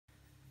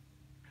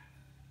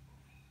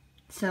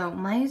So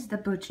Maius the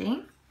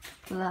Budgie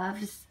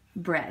loves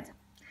bread.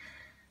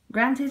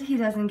 Granted, he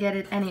doesn't get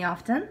it any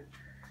often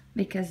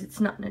because it's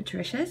not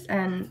nutritious,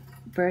 and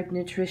bird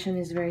nutrition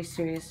is very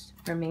serious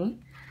for me.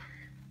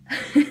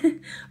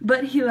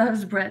 But he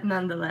loves bread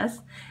nonetheless,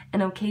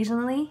 and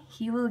occasionally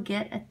he will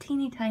get a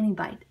teeny tiny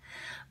bite.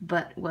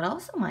 But what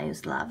also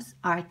Maius loves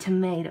are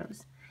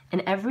tomatoes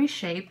in every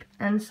shape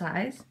and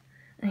size,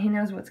 and he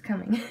knows what's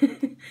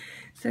coming.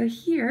 So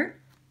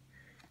here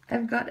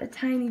I've got a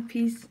tiny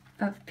piece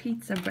of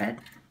pizza bread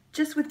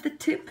just with the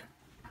tip,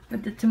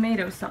 with the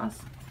tomato sauce.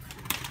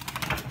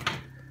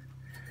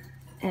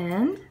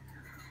 And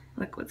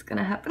look what's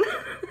gonna happen.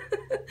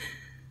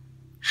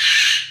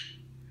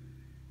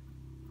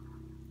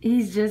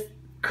 He's just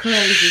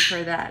crazy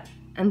for that.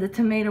 And the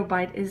tomato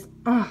bite is,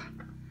 oh,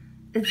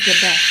 it's the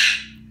best.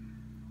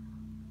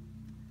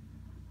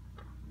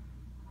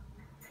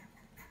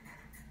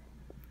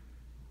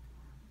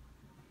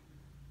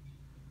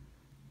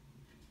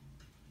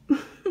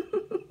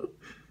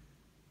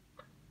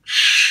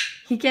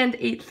 He can't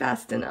eat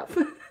fast enough.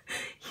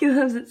 He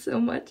loves it so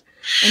much,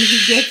 and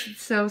he gets it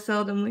so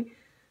seldomly.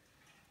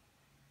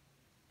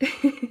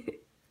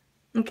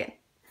 Okay,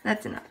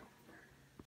 that's enough.